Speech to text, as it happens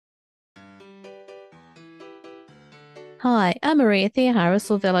Hi, I'm Maria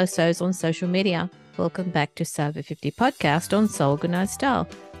Theoharis or Velo Sews on social media. Welcome back to SewOver50 podcast on Sew Organised Style.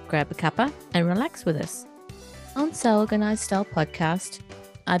 Grab a cuppa and relax with us. On Sew Organised Style podcast,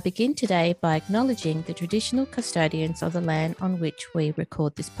 I begin today by acknowledging the traditional custodians of the land on which we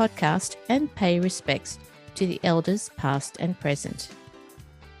record this podcast and pay respects to the elders past and present.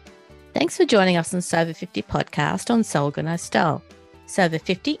 Thanks for joining us on SewOver50 podcast on Sew Organised Style.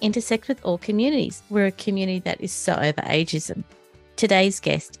 SewOver50 intersects with all communities. We're a community that is so over ageism. Today's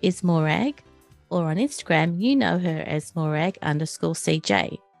guest is Morag, or on Instagram, you know her as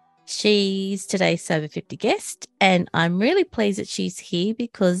Morag_CJ. She's today's SewOver50 guest, and I'm really pleased that she's here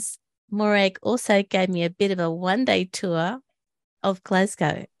because Morag also gave me a bit of a one-day tour of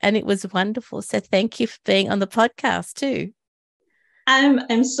Glasgow, and it was wonderful. So thank you for being on the podcast too.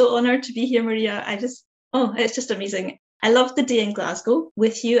 I'm so honoured to be here, Maria. It's just amazing. I loved the day in Glasgow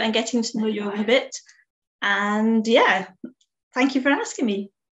with you and getting to know you a bit. And yeah, thank you for asking me.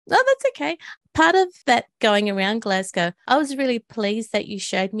 No, that's okay. Part of that going around Glasgow, I was really pleased that you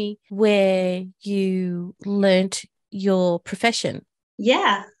showed me where you learnt your profession.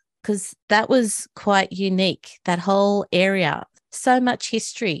 Yeah. Because that was quite unique, that whole area. So much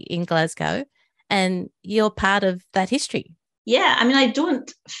history in Glasgow, and you're part of that history. Yeah, I mean, I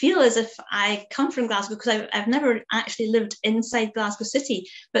don't feel as if I come from Glasgow because I've never actually lived inside Glasgow City,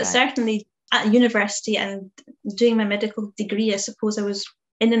 but certainly at university and doing my medical degree, I suppose I was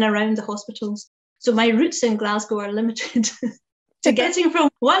in and around the hospitals. So my roots in Glasgow are limited to getting from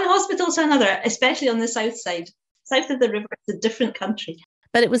one hospital to another, especially on the south side. South of the river, it's a different country.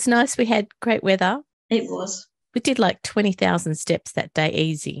 But it was nice. We had great weather. It was. We did like 20,000 steps that day,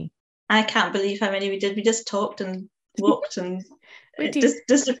 easy. I can't believe how many we did. We just talked and walked and it just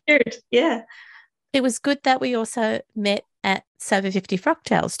disappeared. Yeah. It was good that we also met at SewOver50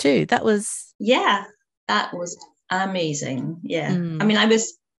 Frocktails too. That was amazing. Yeah. I mean, I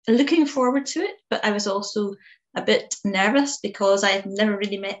was looking forward to it, but I was also a bit nervous because I had never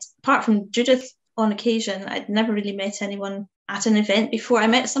really met, apart from Judith on occasion, I'd never really met anyone at an event before. I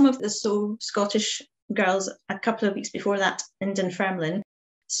met some of the Sew Scottish girls a couple of weeks before that in Dunfermline.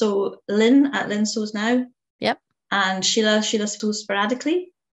 So Lynn at Lynn Sews Now. Yep. And Sheila sews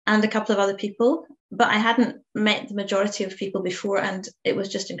sporadically, and a couple of other people, but I hadn't met the majority of people before, and it was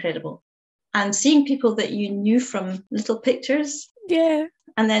just incredible. And seeing people that you knew from little pictures, yeah,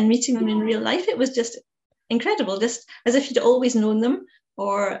 and then meeting them in real life, it was just incredible, just as if you'd always known them,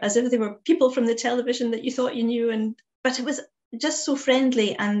 or as if they were people from the television that you thought you knew. But it was just so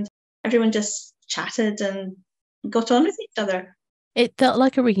friendly, and everyone just chatted and got on with each other. It felt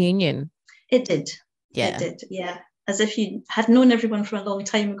like a reunion. It did. Yeah. It did, yeah. As if you had known everyone from a long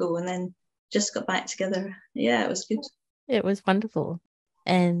time ago and then just got back together. Yeah, it was good. It was wonderful.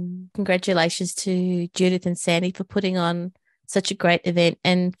 And congratulations to Judith and Sandy for putting on such a great event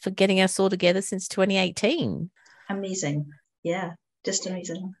and for getting us all together since 2018. Amazing. Yeah, just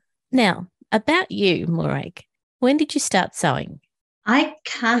amazing. Now, about you, Morag, when did you start sewing? I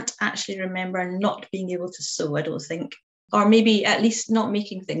can't actually remember not being able to sew, I don't think. Or maybe at least not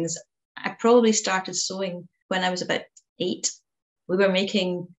making things. I probably started sewing when I was about 8. We were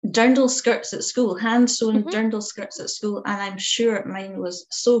making dirndl skirts at school, hand-sewn dirndl skirts at school, and I'm sure mine was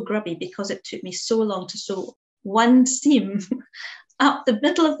so grubby because it took me so long to sew one seam up the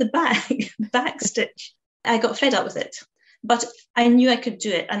middle of the back stitch. I got fed up with it, but I knew I could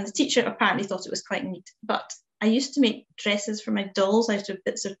do it, and the teacher apparently thought it was quite neat. But I used to make dresses for my dolls out of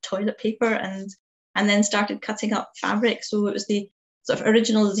bits of toilet paper and then started cutting up fabric. So it was the sort of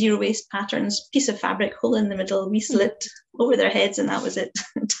original zero waste patterns, piece of fabric, hole in the middle, wee slit over their heads, and that was it.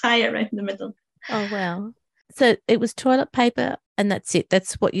 Tie around the middle. Oh, wow. So it was toilet paper and that's it.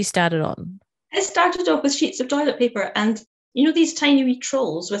 That's what you started on. I started off with sheets of toilet paper, and you know these tiny wee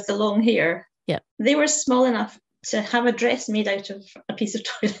trolls with the long hair? Yeah. They were small enough to have a dress made out of a piece of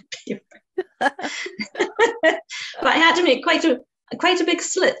toilet paper. But I had to make quite a big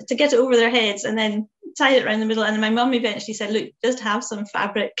slit to get it over their heads and then tie it around the middle. And my mum eventually said, look, just have some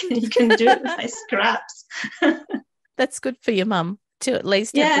fabric and you can do it with my scraps. That's good for your mum to at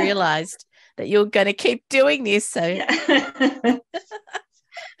least have realised that you're going to keep doing this. So yeah. I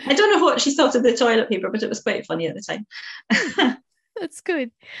don't know what she thought of the toilet paper, but it was quite funny at the time. That's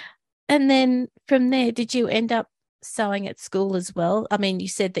good. And then from there, did you end up sewing at school as well? I mean, you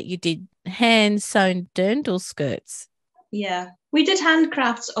said that you did hand-sewn dirndl skirts. Yeah, we did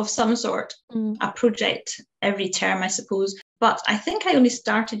handcrafts of some sort, a project every term, I suppose. But I think I only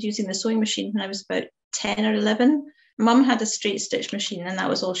started using the sewing machine when I was about 10 or 11. Mum had a straight stitch machine and that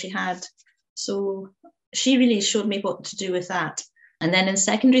was all she had. So she really showed me what to do with that. And then in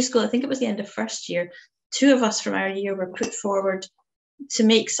secondary school, I think it was the end of first year, two of us from our year were put forward to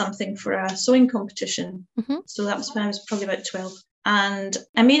make something for a sewing competition. So that was when I was probably about 12. And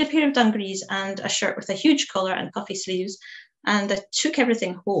I made a pair of dungarees and a shirt with a huge collar and puffy sleeves. And I took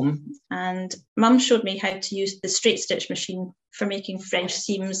everything home, and Mum showed me how to use the straight stitch machine for making French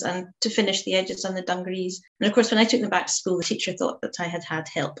seams and to finish the edges on the dungarees. And of course, when I took them back to school, the teacher thought that I had had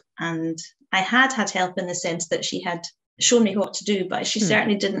help. And I had had help in the sense that she had shown me what to do, but she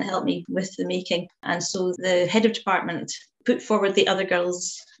certainly didn't help me with the making. And so the head of department put forward the other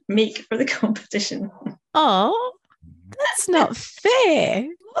girls' make for the competition. Oh, that's not fair.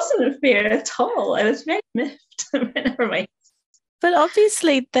 It wasn't fair at all. I was very miffed. Never mind. But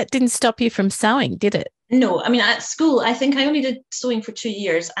obviously that didn't stop you from sewing, did it? No, I mean, at school, I think I only did sewing for 2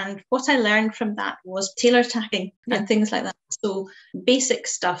 years. And what I learned from that was tailor tacking and things like that. So basic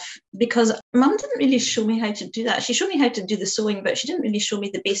stuff, because Mum didn't really show me how to do that. She showed me how to do the sewing, but she didn't really show me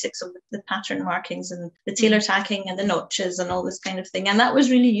the basics of the pattern markings and the tailor tacking and the notches and all this kind of thing. And that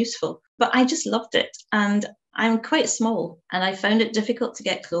was really useful. But I just loved it. And I'm quite small, and I found it difficult to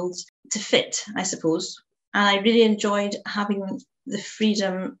get clothes to fit, I suppose. And I really enjoyed having the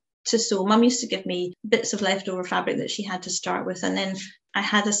freedom to sew. Mum used to give me bits of leftover fabric that she had to start with. And then I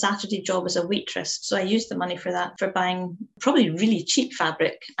had a Saturday job as a waitress. So I used the money for that, for buying probably really cheap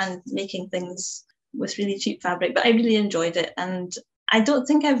fabric and making things with really cheap fabric. But I really enjoyed it. And I don't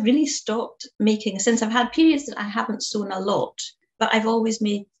think I've really stopped making, since I've had periods that I haven't sewn a lot, but I've always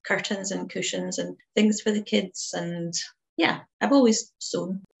made curtains and cushions and things for the kids. And yeah, I've always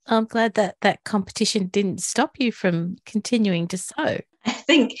sewn. I'm glad that that competition didn't stop you from continuing to sew. I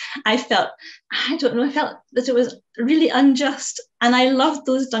think I felt that it was really unjust. And I loved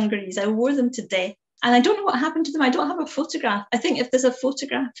those dungarees. I wore them to death. And I don't know what happened to them. I don't have a photograph. I think if there's a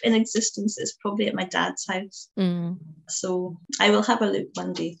photograph in existence, it's probably at my dad's house. So I will have a look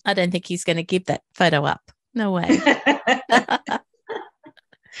one day. I don't think he's going to give that photo up. No way.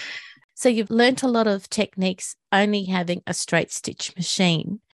 So you've learnt a lot of techniques only having a straight stitch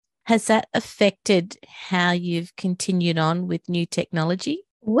machine. Has that affected how you've continued on with new technology?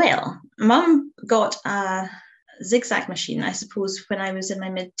 Well, Mum got a zigzag machine, I suppose, when I was in my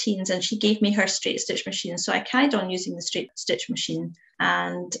mid-teens, and she gave me her straight stitch machine. So I carried on using the straight stitch machine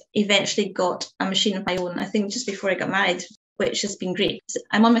and eventually got a machine of my own, I think just before I got married, which has been great.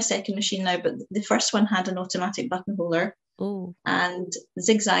 I'm on my second machine now, but the first one had an automatic button holder. Ooh. And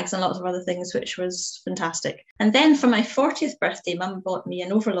zigzags and lots of other things, which was fantastic. And then for my 40th birthday, Mum bought me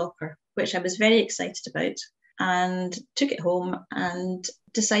an overlocker, which I was very excited about, and took it home and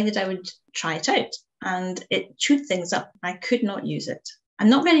decided I would try it out. And it chewed things up. I could not use it. I'm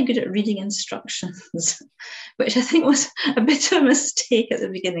not very good at reading instructions, which I think was a bit of a mistake at the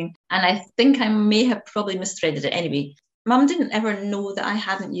beginning. And I think I may have probably misthreaded it anyway. Mum didn't ever know that I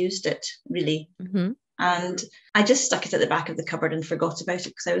hadn't used it, really. And I just stuck it at the back of the cupboard and forgot about it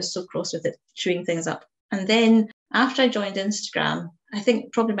because I was so cross with it, chewing things up. And then after I joined Instagram, I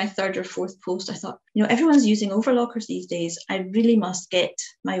think probably my third or fourth post, I thought, everyone's using overlockers these days. I really must get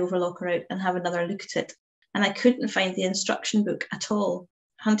my overlocker out and have another look at it. And I couldn't find the instruction book at all.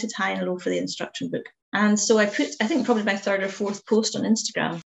 Hunted high and low for the instruction book. And so I think probably my third or fourth post on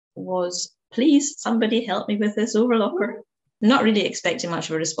Instagram was, please, somebody help me with this overlocker. Not really expecting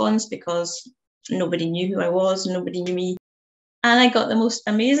much of a response because nobody knew who I was, nobody knew me. And I got the most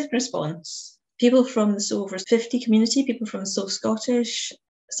amazing response. People from the SewOver50 community, people from Sew Scottish,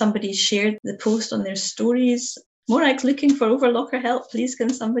 somebody shared the post on their stories. Morag looking for overlocker help, please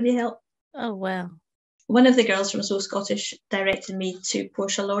can somebody help? Oh, wow. One of the girls from Sew Scottish directed me to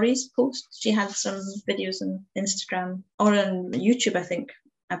Portia Laurie's post. She had some videos on Instagram or on YouTube, I think,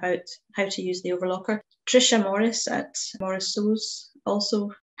 about how to use the overlocker. Trisha Morris at Morris Sews also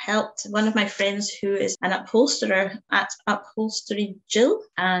helped. One of my friends who is an upholsterer at Upholstery Jill,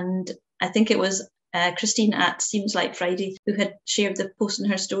 and I think it was Christine at Seems Like Friday who had shared the post in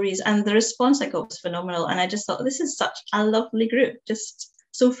her stories, and the response I got was phenomenal. And I just thought, this is such a lovely group, just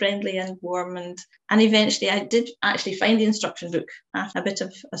so friendly and warm. And eventually I did actually find the instruction book after a bit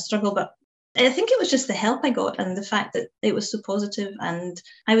of a struggle, but I think it was just the help I got and the fact that it was so positive, and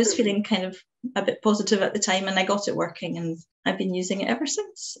I was feeling kind of a bit positive at the time, and I got it working, and I've been using it ever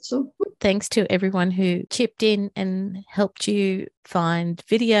since. So thanks to everyone who chipped in and helped you find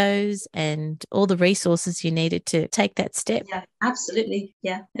videos and all the resources you needed to take that step. Yeah, absolutely.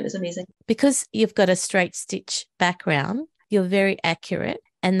 Yeah, it was amazing. Because you've got a straight stitch background, you're very accurate,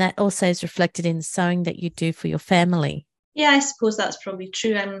 and that also is reflected in the sewing that you do for your family. Yeah, I suppose that's probably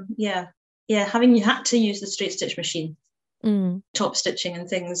true. Having you had to use the straight stitch machine, top stitching and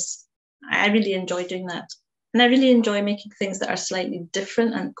things, I really enjoy doing that. And I really enjoy making things that are slightly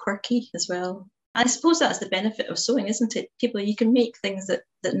different and quirky as well. I suppose that's the benefit of sewing, isn't it? You can make things that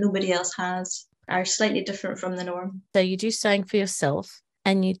nobody else has, are slightly different from the norm. So you do sewing for yourself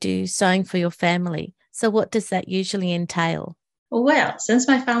and you do sewing for your family. So what does that usually entail? Well, since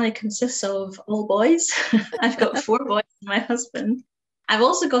my family consists of all boys, I've got 4 boys and my husband. I've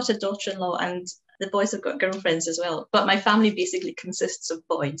also got a daughter-in-law, and the boys have got girlfriends as well. But my family basically consists of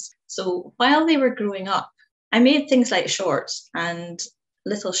boys. So while they were growing up, I made things like shorts and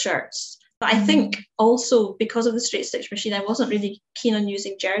little shirts. But I think also because of the straight stitch machine, I wasn't really keen on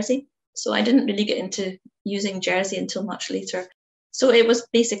using jersey. So I didn't really get into using jersey until much later. So it was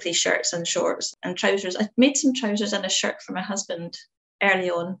basically shirts and shorts and trousers. I made some trousers and a shirt for my husband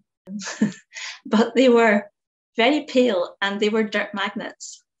early on, but they were very pale and they were dirt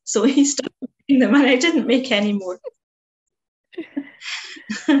magnets. So he stopped making them and I didn't make any more.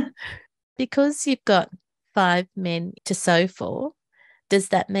 Because you've got 5 men to sew for, does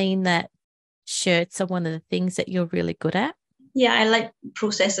that mean that shirts are one of the things that you're really good at? Yeah, I like the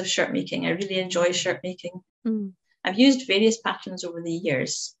process of shirt making. I really enjoy shirt making. I've used various patterns over the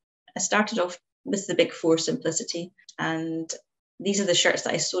years. I started off with the big 4 simplicity, and these are the shirts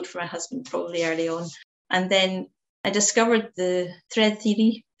that I sewed for my husband probably early on. And then I discovered the thread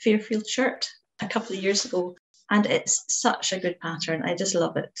theory Fairfield shirt a couple of years ago, and it's such a good pattern. I just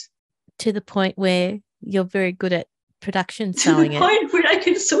love it. To the point where you're very good at production sewing it. To the point where I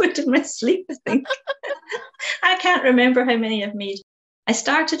could sew it in my sleep, I think. I can't remember how many I've made. I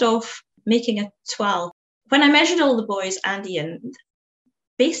started off making a 12. When I measured all the boys and Ian,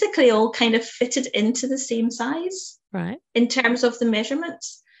 basically all kind of fitted into the same size, right, in terms of the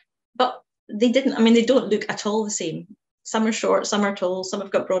measurements. But they didn't, they don't look at all the same. Some are short, some are tall, some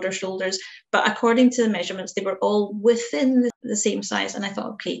have got broader shoulders. But according to the measurements, they were all within the same size. And I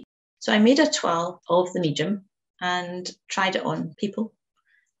thought, okay. So I made a 12 of the medium and tried it on people.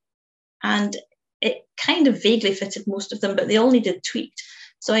 And it kind of vaguely fitted most of them, but they all needed tweaked.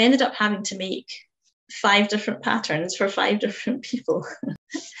 So I ended up having to make 5 different patterns for 5 different people.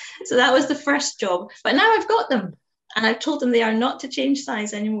 So that was the first job. But now I've got them and I've told them they are not to change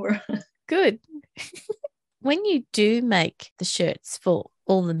size anymore. Good. When you do make the shirts for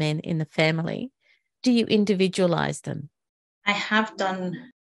all the men in the family, do you individualize them? I have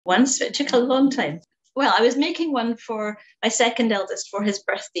done once, but it took a long time. Well, I was making one for my second eldest for his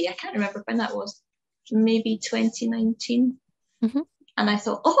birthday. I can't remember when that was. Maybe 2019. And I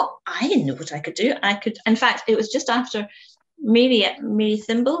thought, I know what I could do. In fact, it was just after Mary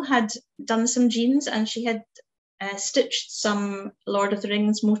Thimble had done some jeans, and she had stitched some Lord of the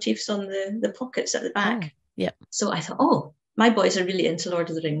Rings motifs on the pockets at the back. Yep. So I thought, my boys are really into Lord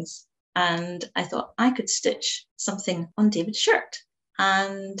of the Rings. And I thought I could stitch something on David's shirt.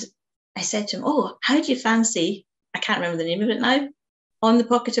 And I said to him, how do you fancy, I can't remember the name of it now, on the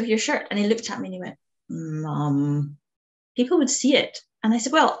pocket of your shirt? And he looked at me and he went, Mum, people would see it. And I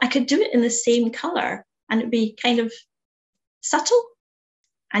said, well, I could do it in the same colour and it'd be kind of subtle.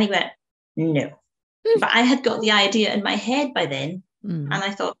 And he went, no. But I had got the idea in my head by then. And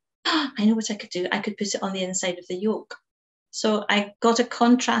I thought, I know what I could do. I could put it on the inside of the yoke. So I got a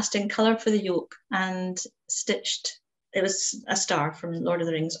contrasting colour for the yoke and stitched, it was a star from Lord of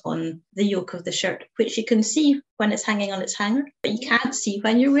the Rings on the yoke of the shirt, which you can see when it's hanging on its hanger, but you can't see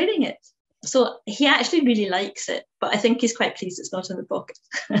when you're wearing it. So he actually really likes it, but I think he's quite pleased it's not in the pocket.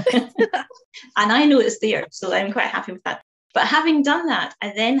 And I know it's there, so I'm quite happy with that. But having done that,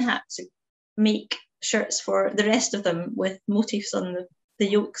 I then had to make shirts for the rest of them with motifs on the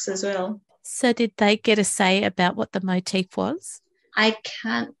yokes as well. So did they get a say about what the motif was? I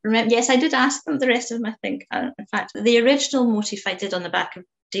can't remember. Yes, I did ask them, the rest of them, I think. In fact, the original motif I did on the back of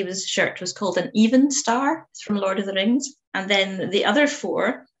David's shirt was called an even star. It's from Lord of the Rings. And then the other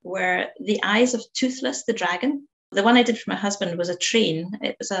 4 were the eyes of Toothless the dragon. The one I did for my husband was a train.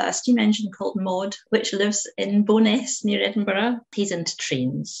 It was a steam engine called Maud, which lives in Bowness near Edinburgh. He's into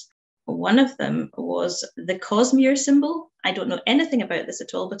trains. One of them was the kashmere symbol. I don't know anything about this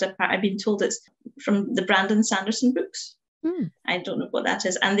at all, but I've been told it's from the Brandon Sanderson books. I don't know what that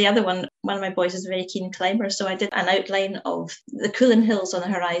is. And the other one of my boys is a very keen climber, so I did an outline of the Coolin Hills on the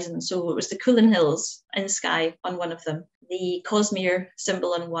horizon. So it was the Coolin Hills in the sky on one of them, the kashmere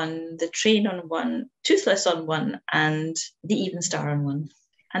symbol on one, the train on one, Toothless on one, and the even star on one.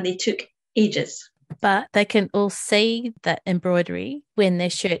 And they took ages. But they can all see that embroidery when their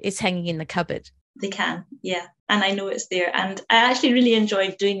shirt is hanging in the cupboard. They can, yeah. And I know it's there. And I actually really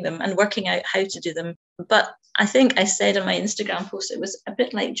enjoyed doing them and working out how to do them. But I think I said on my Instagram post, it was a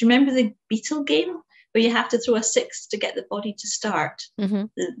bit like, do you remember the beetle game where you have to throw a 6 to get the body to start?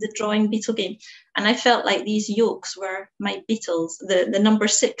 The drawing beetle game. And I felt like these yolks were my beetles, the number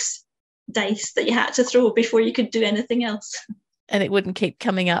 6 dice that you had to throw before you could do anything else. And it wouldn't keep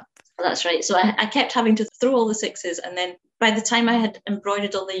coming up. That's right. So I kept having to throw all the sixes, and then by the time I had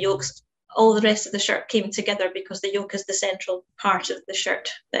embroidered all the yokes, all the rest of the shirt came together, because the yoke is the central part of the shirt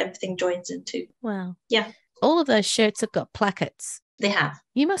that everything joins into. Wow. Yeah. All of those shirts have got plackets. They have.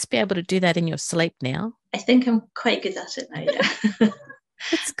 You must be able to do that in your sleep now. I think I'm quite good at it now, yeah.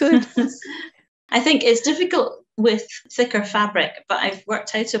 That's good. I think it's difficult with thicker fabric, but I've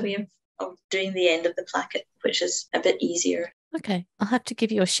worked out a way of doing the end of the placket, which is a bit easier. Okay. I'll have to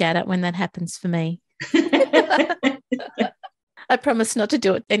give you a shout out when that happens for me. I promise not to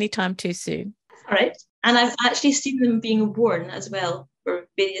do it anytime too soon. All right. And I've actually seen them being worn as well for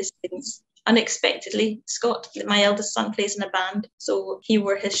various things. Unexpectedly, Scott, my eldest son, plays in a band, so he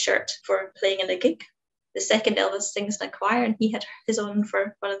wore his shirt for playing in a gig. The second eldest sings in a choir, and he had his on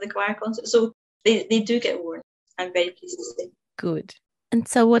for one of the choir concerts. So they do get worn. I'm very pleased to say. Good. And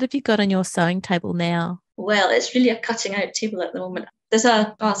so what have you got on your sewing table now? Well, it's really a cutting out table at the moment. There's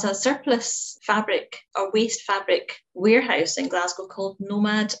a surplus fabric or waste fabric warehouse in Glasgow called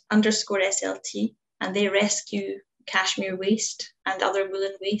Nomad _SLT, and they rescue cashmere waste and other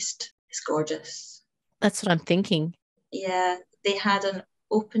woolen waste. It's gorgeous. That's what I'm thinking. Yeah, they had an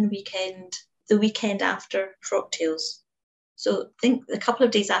open weekend the weekend after Frocktails. So I think a couple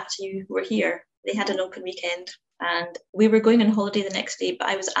of days after you were here, they had an open weekend, and we were going on holiday the next day, but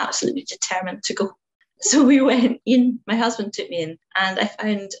I was absolutely determined to go. So we went in, my husband took me in, and I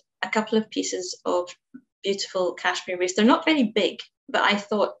found a couple of pieces of beautiful cashmere waste. They're not very big, but I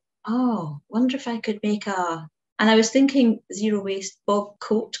thought, wonder if I could make and I was thinking zero waste bob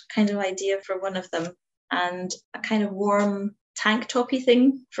coat kind of idea for one of them, and a kind of warm tank toppy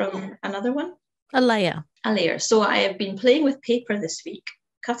thing from another one. A layer. So I have been playing with paper this week,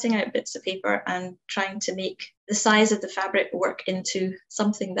 cutting out bits of paper and trying to make the size of the fabric work into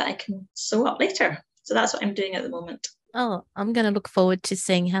something that I can sew up later. So that's what I'm doing at the moment. Oh, I'm going to look forward to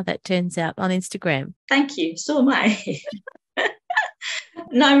seeing how that turns out on Instagram. Thank you. So am I.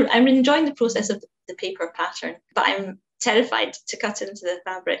 No, I'm enjoying the process of the paper pattern, but I'm terrified to cut into the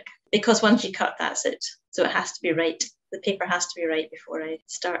fabric, because once you cut, that's it. So it has to be right. The paper has to be right before I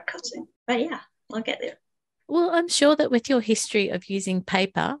start cutting. But yeah, I'll get there. Well, I'm sure that with your history of using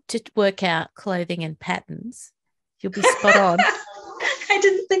paper to work out clothing and patterns, you'll be spot on. I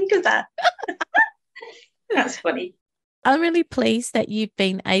didn't think of that. That's funny. I'm really pleased that you've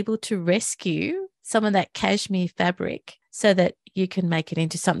been able to rescue some of that cashmere fabric so that you can make it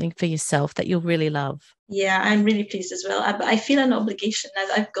into something for yourself that you'll really love. Yeah, I'm really pleased as well. I feel an obligation now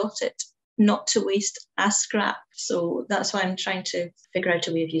that I've got it not to waste a scrap. So that's why I'm trying to figure out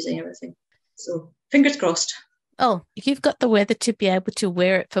a way of using everything. So fingers crossed. Oh, you've got the weather to be able to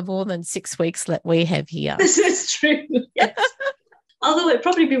wear it for more than 6 weeks like we have here. This is true, yes. Although it'd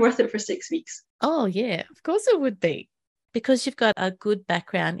probably be worth it for 6 weeks. Oh, yeah, of course it would be. Because you've got a good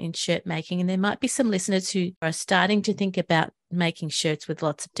background in shirt making, and there might be some listeners who are starting to think about making shirts with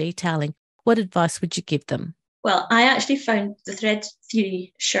lots of detailing. What advice would you give them? Well, I actually found the thread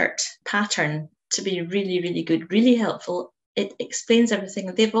theory shirt pattern to be really, really good, really helpful. It explains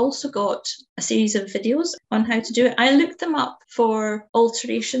everything. They've also got a series of videos on how to do it. I looked them up for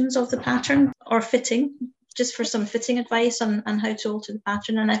alterations of the pattern or fitting, just for some fitting advice on how to alter the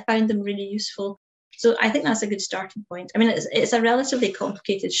pattern, and I found them really useful. So I think that's a good starting point. I mean, it's a relatively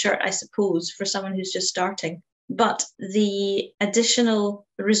complicated shirt, I suppose, for someone who's just starting, but the additional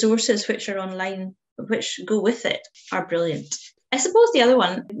resources which are online, which go with it, are brilliant. I suppose the other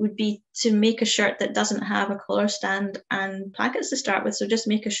one would be to make a shirt that doesn't have a collar stand and plackets to start with. So just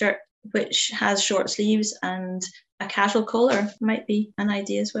make a shirt which has short sleeves and a casual collar might be an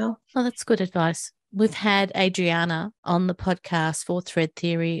idea as well. Oh, that's good advice. We've had Adriana on the podcast for Thread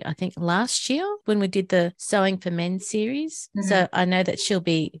Theory, I think last year when we did the Sewing for Men series. Mm-hmm. So I know that she'll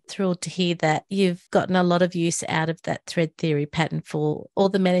be thrilled to hear that you've gotten a lot of use out of that Thread Theory pattern for all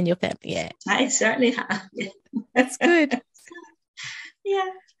the men in your family. Yeah, I certainly have. That's good. Yeah.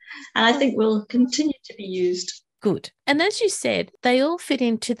 And I think will continue to be used. Good. And as you said, they all fit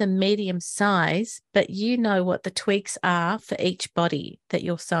into the medium size, but you know what the tweaks are for each body that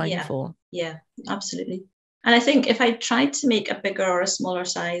you're sewing for. Yeah, absolutely. And I think if I tried to make a bigger or a smaller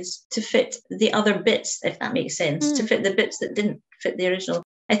size to fit the other bits, if that makes sense, to fit the bits that didn't fit the original,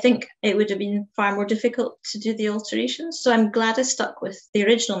 I think it would have been far more difficult to do the alterations. So I'm glad I stuck with the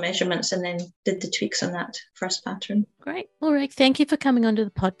original measurements and then did the tweaks on that first pattern. Great. Morag, thank you for coming onto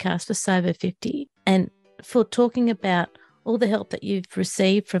the podcast for SewOver50 and for talking about all the help that you've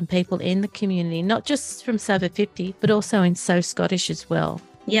received from people in the community, not just from SewOver50, but also in Sew Scottish as well.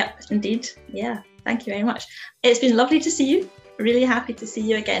 Yeah, indeed. Yeah, thank you very much. It's been lovely to see you. Really happy to see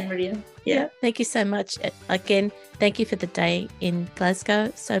you again, Maria. Yeah. Thank you so much. Again, thank you for the day in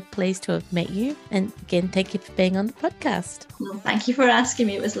Glasgow. So pleased to have met you. And again, thank you for being on the podcast. Well, thank you for asking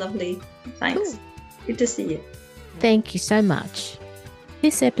me. It was lovely. Thanks. Cool. Good to see you. Thank you so much.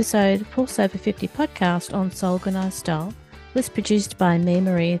 This episode of SewOver50 podcast on Sew Organised Style was produced by me,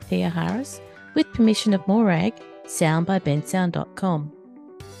 Maria Thea Harris, with permission of Morag, sound by bensound.com.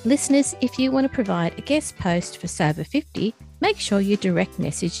 Listeners, if you want to provide a guest post for SewOver50, make sure you direct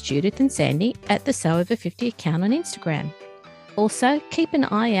message Judith and Sandy at the SewOver50 account on Instagram. Also, keep an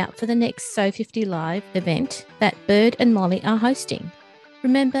eye out for the next Sew50 Live event that Bird and Molly are hosting.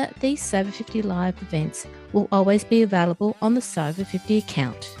 Remember, these SewOver50 Live events will always be available on the SewOver50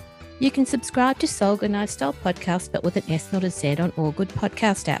 account. You can subscribe to Sew Organised Style podcast, but with an S, not a Z, on all good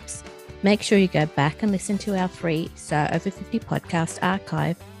podcast apps. Make sure you go back and listen to our free SewOver50 podcast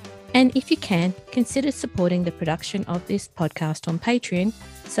archive. And if you can, consider supporting the production of this podcast on Patreon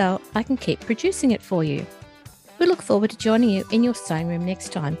so I can keep producing it for you. We look forward to joining you in your sewing room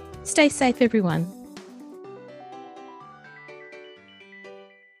next time. Stay safe, everyone.